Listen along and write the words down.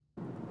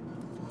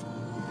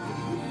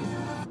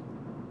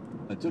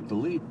I took the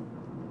lead.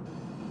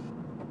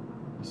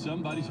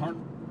 Somebody's heart.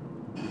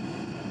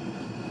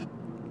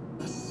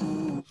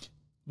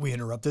 We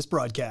interrupt this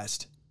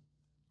broadcast.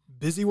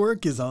 Busy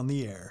Work is on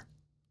the air.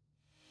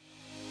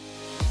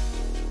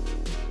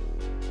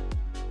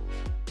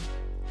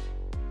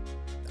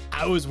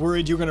 I was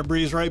worried you were going to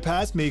breeze right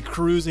past me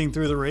cruising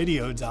through the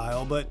radio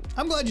dial, but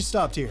I'm glad you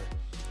stopped here.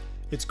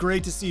 It's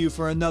great to see you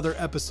for another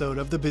episode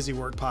of the Busy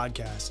Work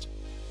Podcast.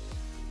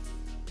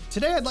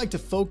 Today I'd like to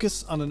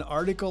focus on an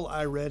article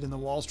I read in the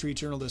Wall Street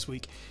Journal this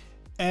week,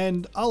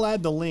 and I'll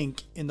add the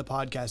link in the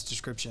podcast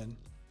description.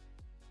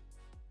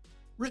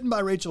 Written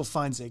by Rachel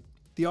Feinzig,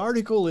 the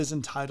article is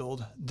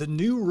entitled "The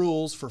New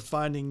Rules for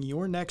Finding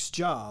Your Next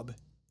Job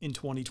in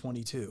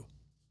 2022."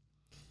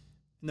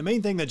 And the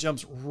main thing that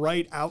jumps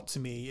right out to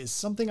me is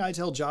something I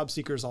tell job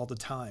seekers all the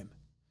time.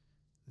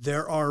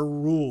 There are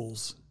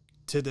rules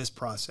to this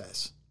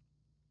process.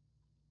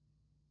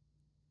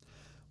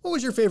 What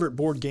was your favorite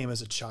board game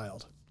as a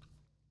child?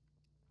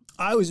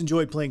 I always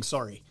enjoyed playing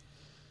Sorry.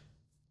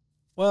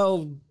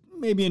 Well,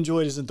 maybe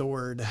enjoyed isn't the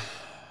word.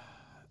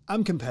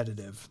 I'm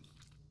competitive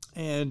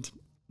and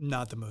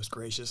not the most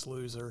gracious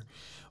loser,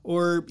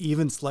 or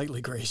even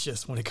slightly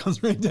gracious when it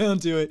comes right down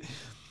to it.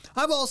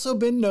 I've also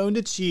been known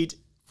to cheat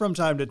from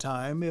time to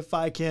time if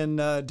I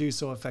can do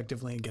so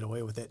effectively and get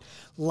away with it.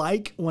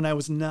 Like when I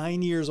was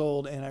 9 years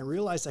old and I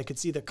realized I could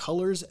see the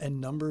colors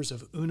and numbers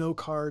of Uno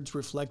cards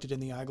reflected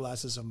in the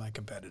eyeglasses of my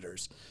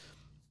competitors.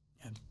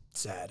 And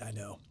sad, I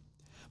know.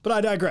 But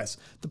I digress.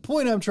 The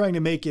point I'm trying to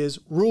make is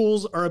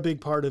rules are a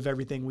big part of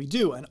everything we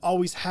do and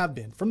always have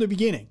been from the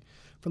beginning.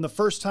 From the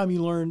first time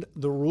you learned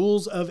the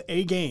rules of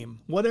a game,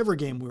 whatever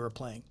game we were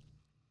playing.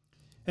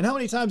 And how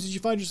many times did you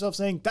find yourself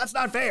saying, "That's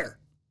not fair,"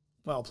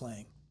 while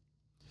playing?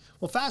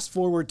 Well, fast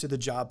forward to the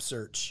job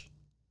search.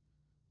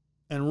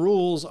 And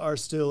rules are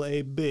still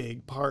a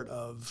big part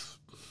of,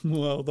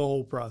 well, the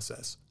whole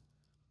process.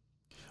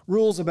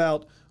 Rules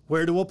about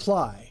where to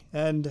apply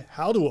and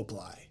how to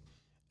apply,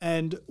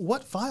 and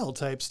what file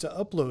types to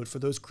upload for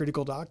those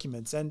critical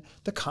documents, and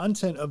the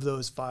content of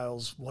those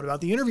files. What about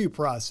the interview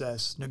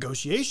process,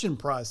 negotiation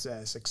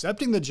process,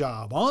 accepting the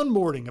job,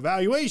 onboarding,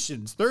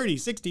 evaluations, 30,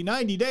 60,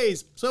 90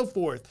 days, so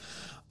forth,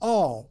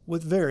 all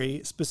with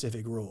very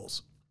specific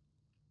rules.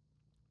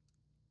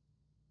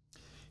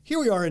 Here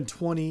we are in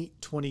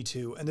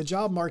 2022, and the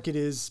job market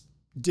is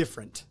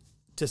different,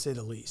 to say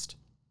the least.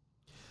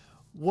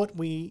 What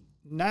we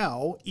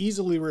now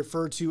easily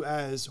refer to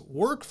as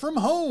work from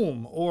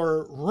home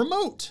or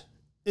remote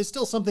is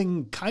still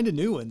something kind of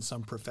new in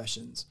some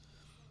professions.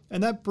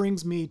 And that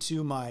brings me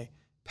to my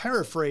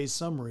paraphrase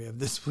summary of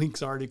this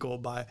week's article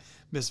by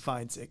Ms.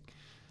 Feinzig.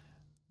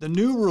 The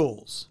new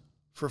rules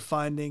for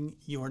finding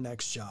your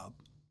next job.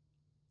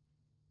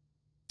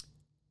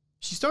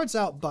 She starts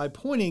out by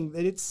pointing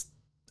that it's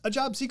a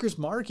job seeker's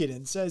market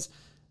and says,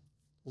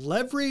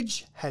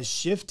 leverage has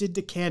shifted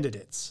to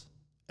candidates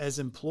as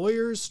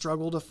employers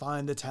struggle to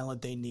find the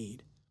talent they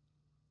need.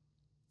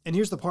 And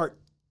here's the part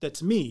that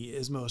to me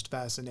is most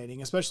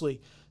fascinating,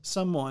 especially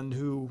someone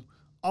who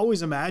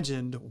always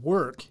imagined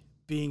work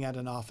being at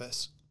an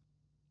office.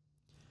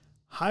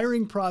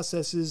 Hiring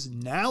processes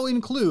now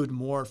include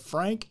more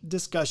frank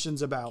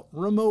discussions about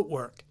remote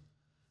work,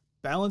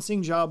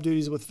 balancing job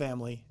duties with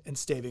family, and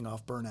staving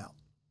off burnout.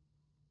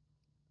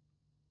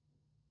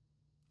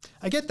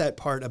 I get that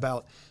part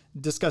about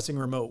discussing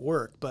remote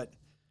work, but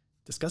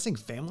discussing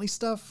family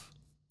stuff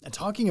and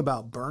talking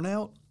about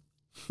burnout,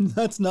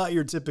 that's not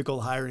your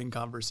typical hiring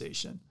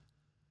conversation.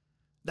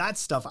 That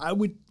stuff I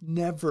would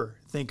never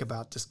think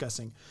about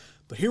discussing,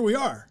 but here we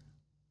are.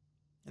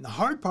 And the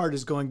hard part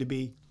is going to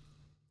be,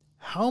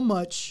 how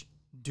much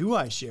do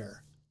I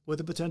share with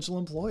a potential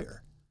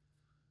employer?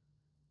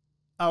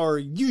 Our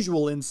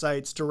usual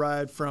insights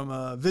derived from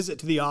a visit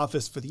to the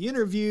office for the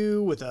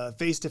interview, with a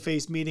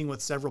face-to-face meeting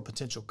with several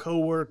potential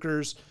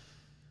coworkers.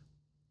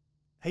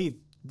 Hey,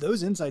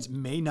 those insights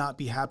may not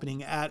be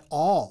happening at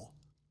all,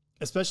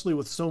 especially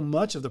with so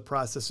much of the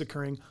process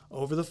occurring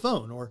over the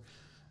phone or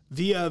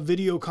via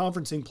video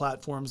conferencing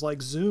platforms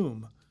like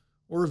Zoom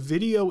or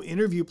video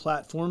interview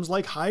platforms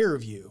like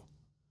HireVue.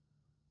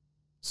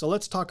 So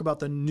let's talk about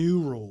the new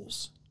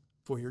rules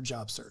for your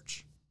job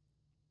search.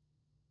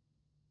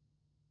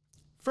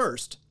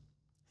 First,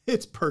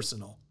 it's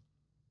personal.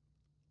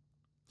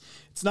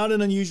 It's not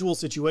an unusual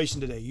situation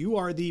today. You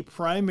are the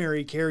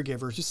primary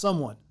caregiver to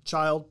someone,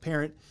 child,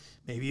 parent,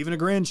 maybe even a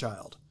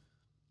grandchild.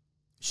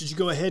 Should you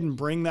go ahead and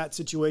bring that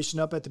situation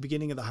up at the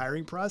beginning of the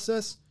hiring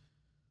process?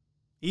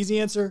 Easy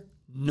answer,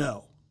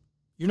 no.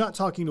 You're not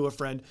talking to a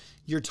friend.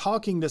 You're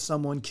talking to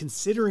someone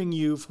considering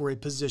you for a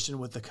position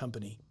with the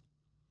company.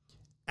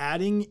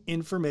 Adding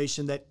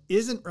information that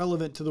isn't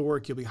relevant to the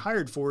work you'll be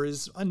hired for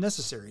is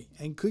unnecessary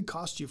and could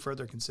cost you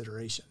further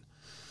consideration.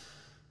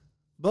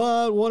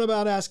 But what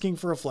about asking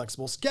for a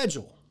flexible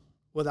schedule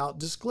without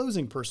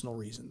disclosing personal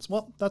reasons?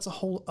 Well, that's a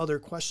whole other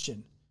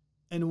question,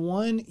 and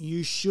one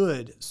you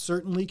should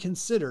certainly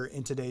consider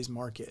in today's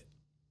market.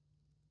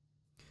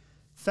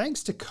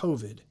 Thanks to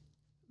COVID,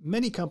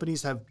 many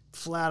companies have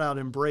flat out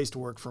embraced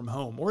work from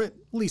home, or at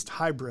least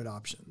hybrid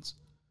options.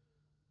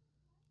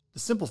 The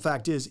simple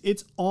fact is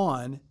it's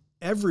on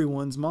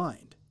everyone's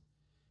mind.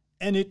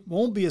 And it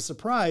won't be a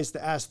surprise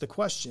to ask the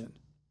question.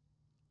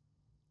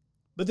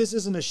 But this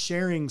isn't a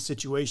sharing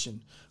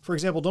situation. For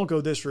example, don't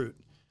go this route.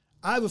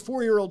 I have a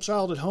 4-year-old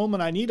child at home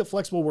and I need a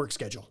flexible work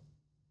schedule.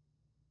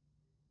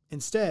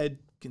 Instead,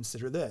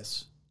 consider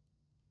this.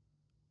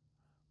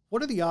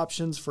 What are the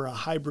options for a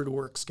hybrid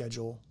work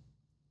schedule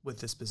with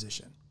this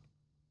position?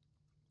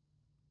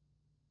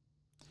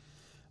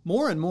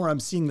 More and more,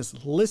 I'm seeing this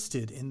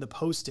listed in the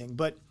posting,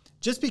 but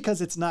just because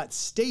it's not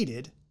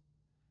stated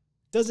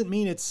doesn't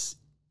mean it's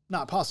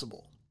not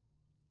possible.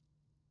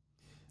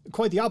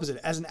 Quite the opposite.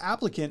 As an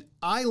applicant,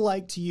 I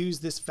like to use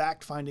this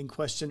fact-finding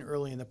question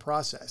early in the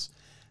process.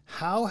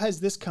 How has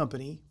this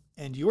company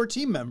and your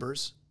team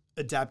members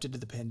adapted to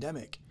the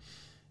pandemic?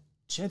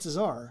 Chances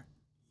are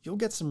you'll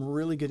get some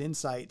really good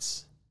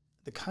insights,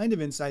 the kind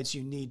of insights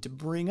you need to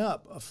bring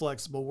up a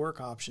flexible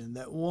work option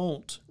that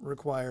won't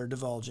require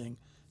divulging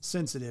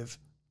sensitive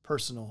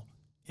personal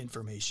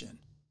information.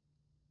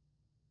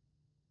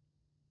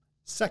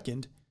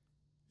 Second,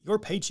 your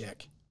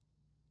paycheck.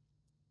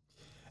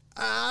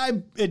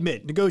 I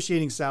admit,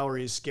 negotiating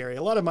salary is scary.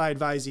 A lot of my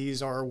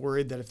advisees are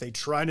worried that if they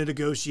try to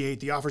negotiate,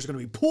 the offer is going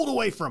to be pulled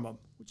away from them,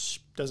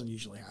 which doesn't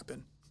usually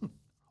happen.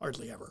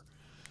 Hardly ever.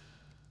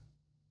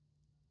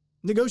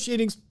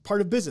 Negotiating's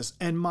part of business,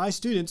 and my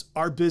students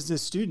are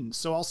business students.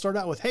 So I'll start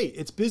out with, hey,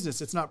 it's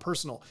business, it's not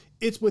personal.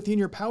 It's within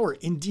your power,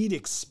 indeed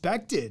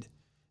expected,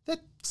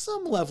 that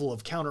some level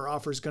of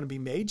counteroffer is going to be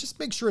made. Just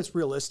make sure it's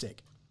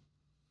realistic.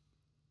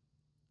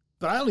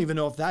 But I don't even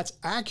know if that's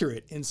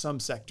accurate in some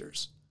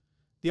sectors.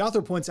 The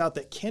author points out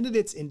that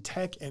candidates in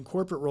tech and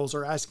corporate roles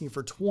are asking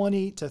for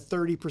 20 to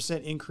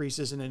 30%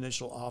 increases in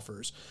initial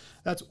offers.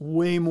 That's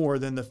way more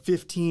than the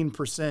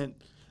 15%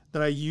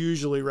 that I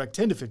usually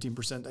 10 to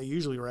 15% I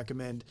usually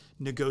recommend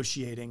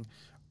negotiating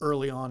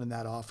early on in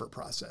that offer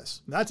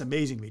process. And that's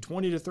amazing to me,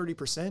 20 to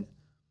 30%.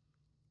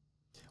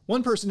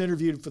 One person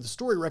interviewed for the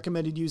story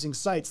recommended using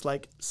sites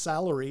like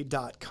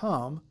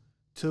salary.com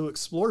to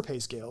explore pay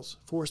scales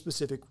for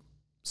specific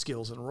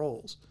skills and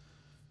roles.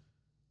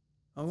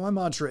 My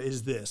mantra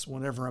is this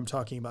whenever I'm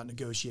talking about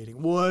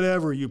negotiating: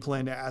 whatever you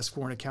plan to ask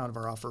for in a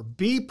counter offer,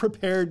 be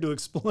prepared to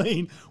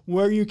explain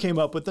where you came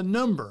up with the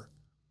number.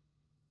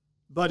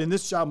 But in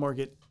this job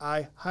market,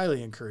 I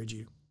highly encourage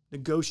you,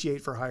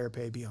 negotiate for higher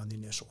pay beyond the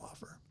initial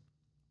offer.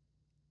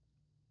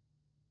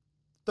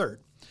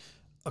 Third,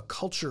 a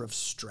culture of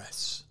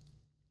stress.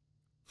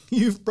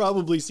 You've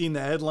probably seen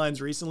the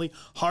headlines recently.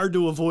 Hard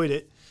to avoid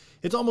it.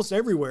 It's almost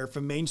everywhere,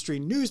 from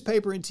mainstream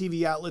newspaper and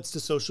TV outlets to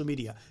social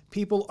media.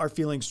 People are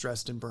feeling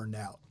stressed and burned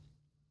out.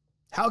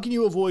 How can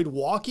you avoid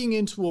walking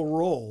into a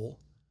role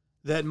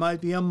that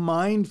might be a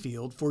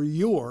minefield for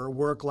your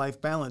work-life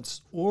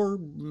balance or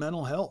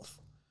mental health?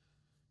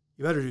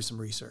 You better do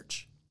some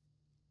research.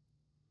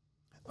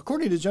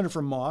 According to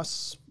Jennifer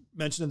Moss,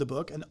 mentioned in the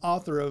book, in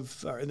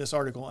this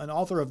article, an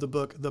author of the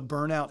book, The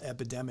Burnout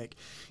Epidemic,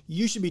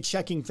 you should be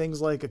checking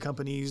things like a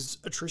company's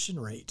attrition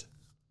rate.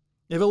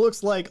 If it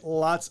looks like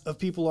lots of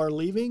people are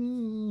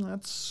leaving,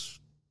 that's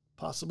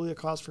possibly a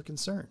cause for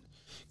concern.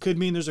 Could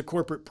mean there's a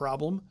corporate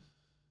problem,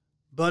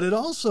 but it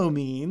also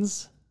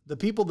means the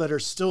people that are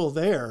still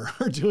there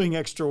are doing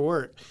extra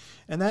work,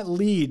 and that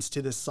leads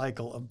to this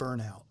cycle of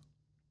burnout.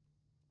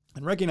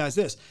 And recognize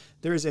this,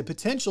 there is a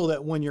potential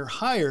that when you're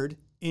hired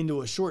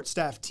into a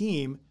short-staffed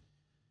team,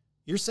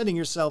 you're setting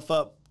yourself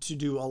up to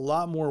do a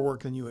lot more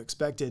work than you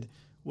expected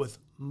with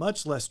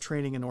much less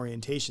training and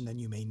orientation than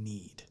you may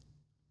need.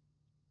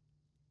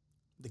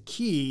 The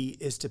key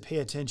is to pay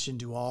attention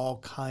to all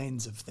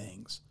kinds of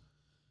things.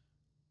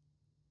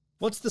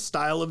 What's the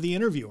style of the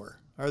interviewer?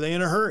 Are they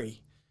in a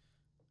hurry?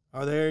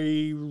 Are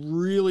they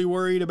really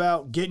worried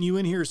about getting you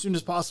in here as soon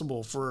as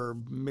possible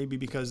maybe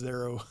because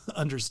they're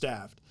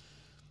understaffed?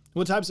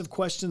 What types of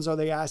questions are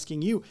they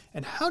asking you?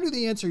 And how do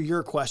they answer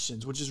your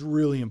questions, which is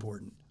really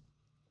important?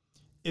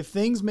 If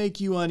things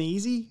make you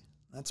uneasy,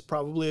 that's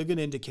probably a good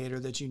indicator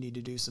that you need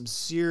to do some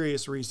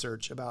serious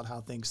research about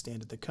how things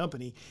stand at the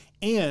company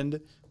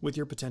and with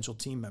your potential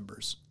team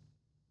members.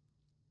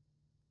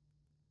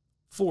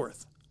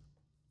 Fourth,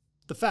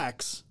 the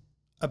facts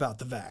about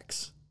the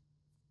vax.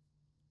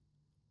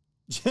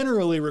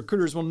 Generally,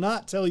 recruiters will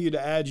not tell you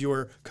to add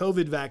your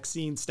COVID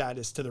vaccine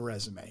status to the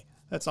resume.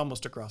 That's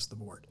almost across the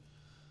board.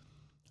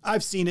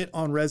 I've seen it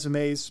on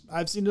resumes.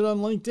 I've seen it on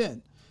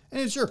LinkedIn.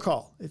 And it's your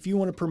call. If you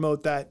want to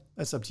promote that,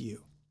 that's up to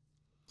you.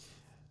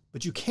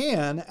 But you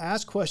can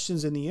ask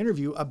questions in the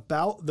interview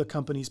about the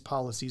company's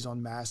policies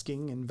on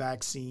masking and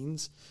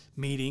vaccines,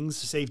 meetings,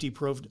 safety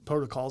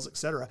protocols,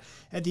 etc.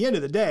 At the end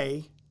of the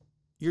day,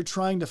 you're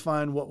trying to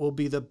find what will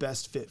be the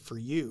best fit for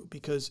you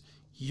because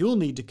you'll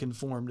need to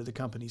conform to the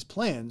company's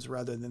plans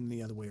rather than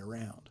the other way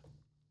around.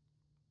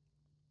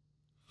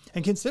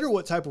 And consider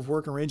what type of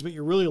work arrangement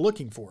you're really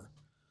looking for.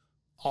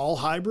 All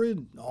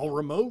hybrid, all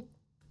remote,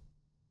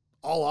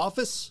 all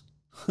office.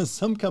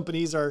 Some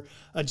companies are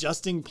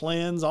adjusting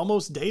plans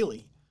almost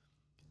daily.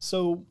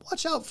 So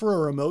watch out for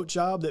a remote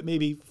job that may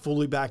be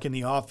fully back in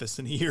the office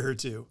in a year or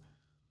two.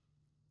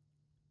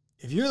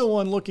 If you're the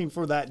one looking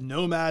for that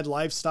nomad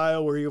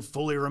lifestyle where you're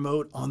fully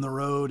remote on the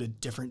road, a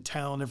different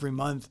town every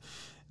month,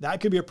 that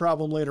could be a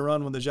problem later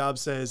on when the job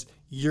says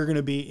you're going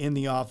to be in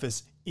the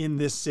office in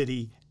this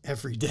city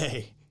every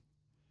day.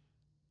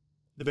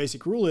 The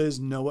basic rule is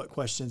know what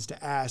questions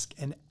to ask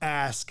and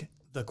ask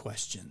the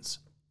questions.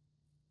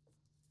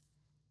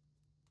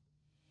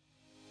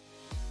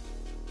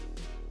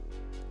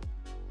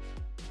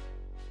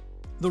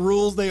 The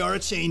rules, they are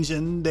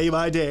changing day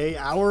by day,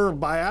 hour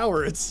by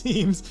hour, it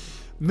seems,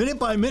 minute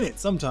by minute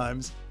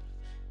sometimes.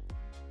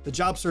 The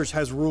job search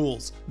has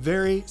rules,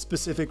 very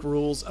specific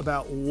rules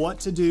about what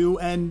to do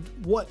and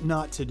what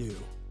not to do.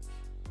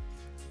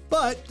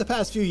 But the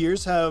past few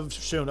years have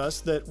shown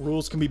us that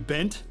rules can be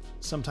bent,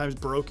 sometimes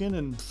broken,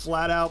 and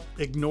flat out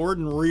ignored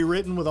and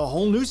rewritten with a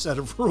whole new set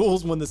of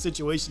rules when the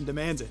situation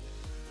demands it.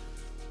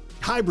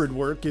 Hybrid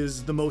work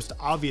is the most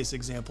obvious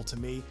example to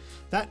me.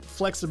 That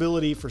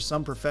flexibility for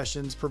some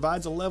professions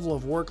provides a level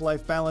of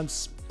work-life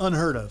balance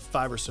unheard of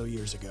 5 or so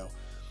years ago.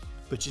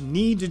 But you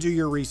need to do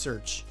your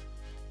research,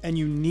 and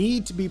you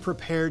need to be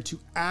prepared to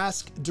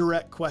ask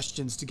direct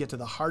questions to get to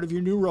the heart of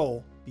your new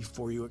role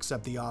before you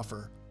accept the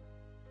offer.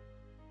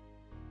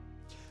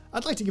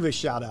 I'd like to give a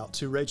shout out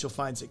to Rachel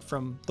Feinsick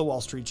from The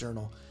Wall Street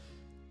Journal.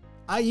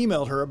 I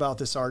emailed her about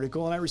this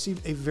article and I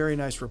received a very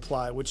nice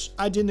reply, which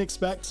I didn't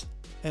expect,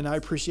 and I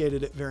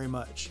appreciated it very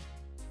much.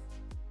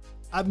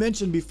 I've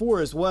mentioned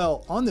before as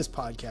well on this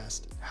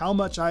podcast how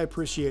much I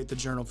appreciate the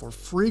Journal for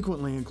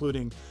frequently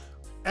including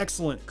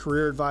excellent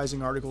career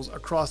advising articles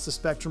across the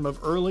spectrum of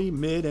early,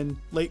 mid, and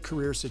late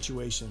career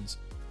situations.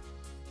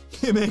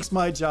 It makes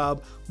my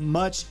job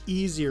much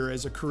easier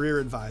as a career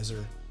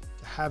advisor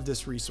to have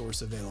this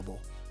resource available.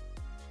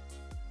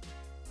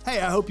 Hey,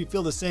 I hope you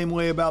feel the same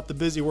way about the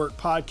Busy Work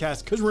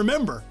podcast, because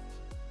remember,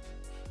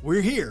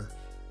 we're here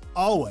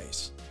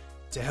always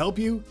to help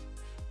you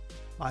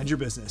mind your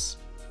business.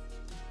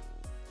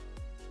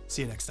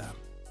 See you next time.